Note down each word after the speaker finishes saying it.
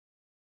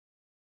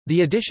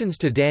The additions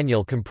to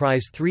Daniel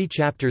comprise 3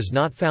 chapters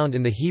not found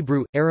in the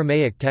Hebrew,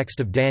 Aramaic text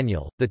of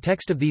Daniel. The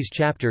text of these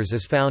chapters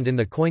is found in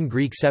the Koine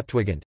Greek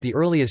Septuagint, the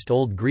earliest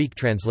Old Greek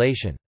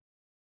translation.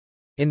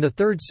 In the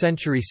 3rd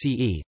century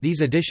CE,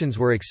 these additions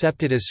were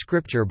accepted as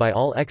scripture by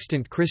all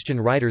extant Christian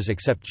writers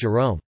except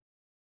Jerome.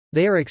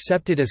 They are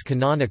accepted as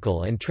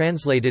canonical and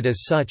translated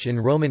as such in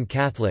Roman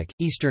Catholic,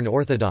 Eastern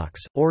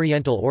Orthodox,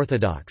 Oriental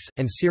Orthodox,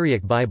 and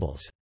Syriac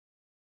Bibles.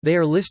 They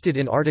are listed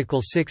in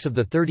Article 6 of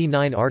the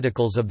 39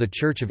 Articles of the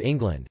Church of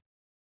England.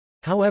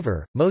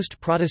 However, most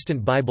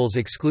Protestant Bibles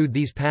exclude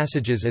these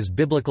passages as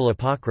biblical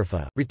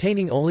apocrypha,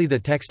 retaining only the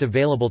text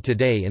available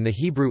today in the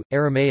Hebrew,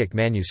 Aramaic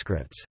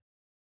manuscripts.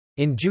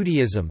 In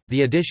Judaism,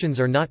 the additions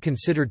are not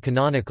considered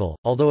canonical,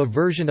 although a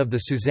version of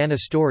the Susanna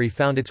story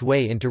found its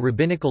way into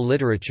rabbinical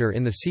literature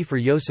in the Sefer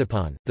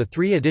Yosipon. The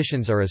 3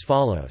 additions are as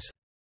follows.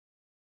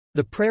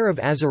 The Prayer of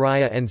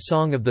Azariah and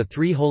Song of the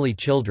Three Holy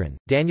Children,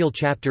 Daniel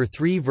chapter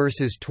 3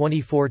 verses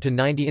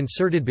 24–90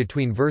 inserted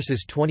between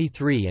verses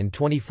 23 and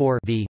 24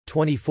 v.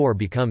 24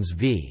 becomes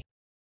v.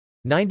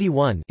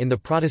 91 in the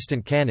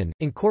Protestant canon,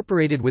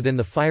 incorporated within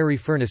the fiery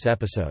furnace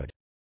episode.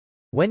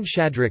 When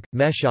Shadrach,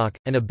 Meshach,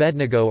 and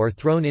Abednego are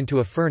thrown into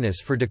a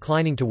furnace for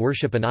declining to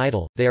worship an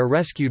idol, they are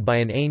rescued by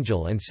an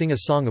angel and sing a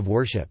song of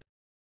worship.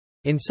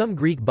 In some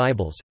Greek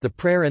Bibles, the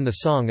prayer and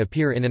the song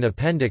appear in an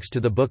appendix to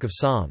the Book of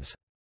Psalms.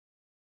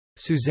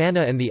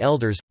 Susanna and the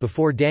Elders,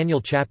 before Daniel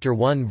chapter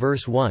 1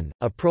 verse 1,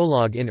 a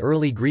prologue in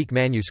early Greek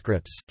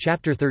manuscripts,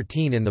 chapter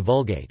 13 in the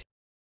Vulgate.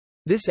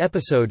 This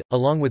episode,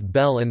 along with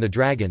Bel and the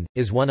Dragon,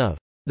 is one of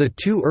the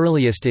 2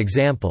 earliest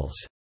examples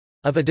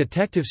of a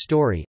detective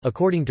story,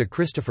 according to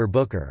Christopher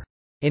Booker.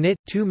 In it,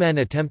 2 men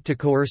attempt to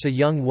coerce a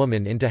young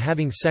woman into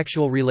having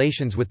sexual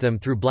relations with them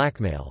through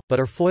blackmail, but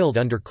are foiled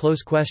under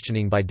close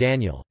questioning by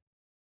Daniel.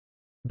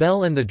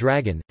 Bel and the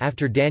Dragon,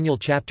 after Daniel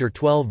chapter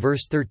 12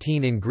 verse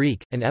 13 in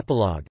Greek, an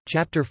epilogue,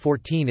 chapter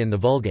 14 in the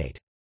Vulgate.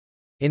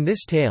 In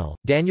this tale,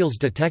 Daniel's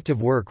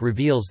detective work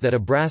reveals that a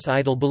brass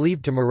idol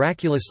believed to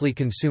miraculously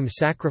consume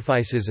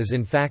sacrifices is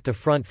in fact a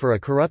front for a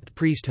corrupt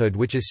priesthood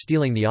which is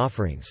stealing the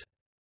offerings.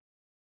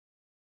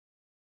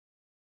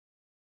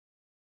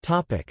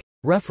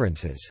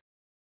 References.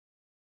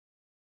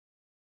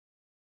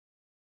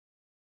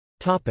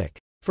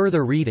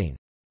 Further reading.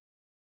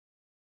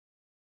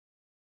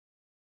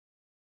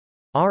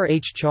 R.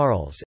 H.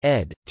 Charles,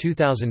 ed.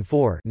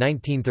 2004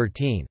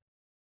 1913.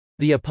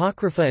 The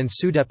Apocrypha and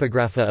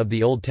Pseudepigrapha of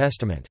the Old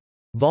Testament.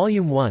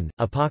 Volume 1,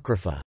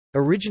 Apocrypha.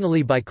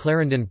 Originally by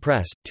Clarendon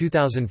Press,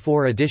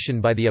 2004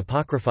 edition by the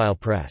Apocryphile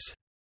Press.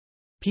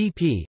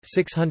 pp.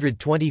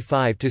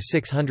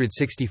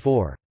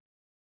 625–664.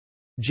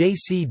 J.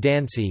 C.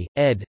 Dancy,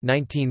 ed.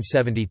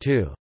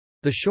 1972.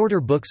 The Shorter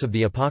Books of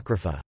the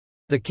Apocrypha.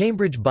 The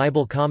Cambridge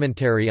Bible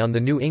Commentary on the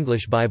New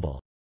English Bible.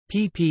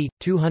 pp.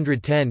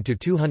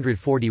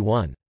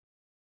 210–241.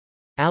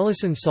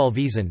 Alison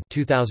Salveson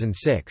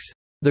 2006.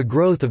 The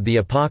Growth of the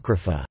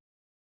Apocrypha.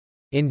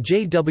 In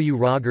J. W.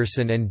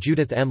 Rogerson and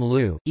Judith M.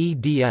 Liu,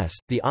 eds.,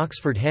 The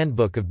Oxford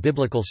Handbook of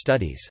Biblical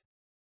Studies.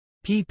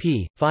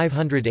 pp.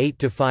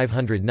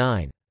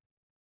 508–509.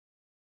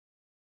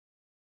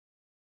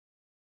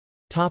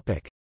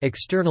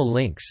 External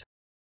links.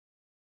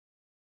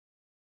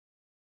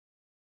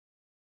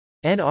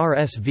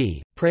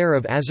 NRSV, Prayer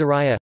of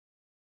Azariah.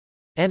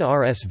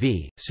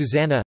 NRSV,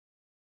 Susanna.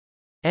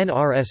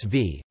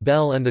 NRSV,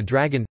 Bel and the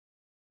Dragon.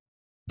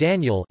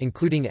 Daniel,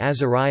 including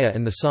Azariah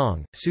and the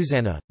Song,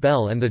 Susanna,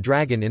 Bel and the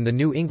Dragon in the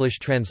New English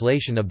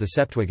translation of the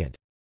Septuagint.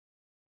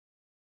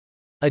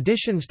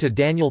 Additions to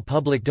Daniel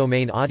public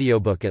domain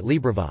audiobook at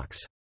LibriVox.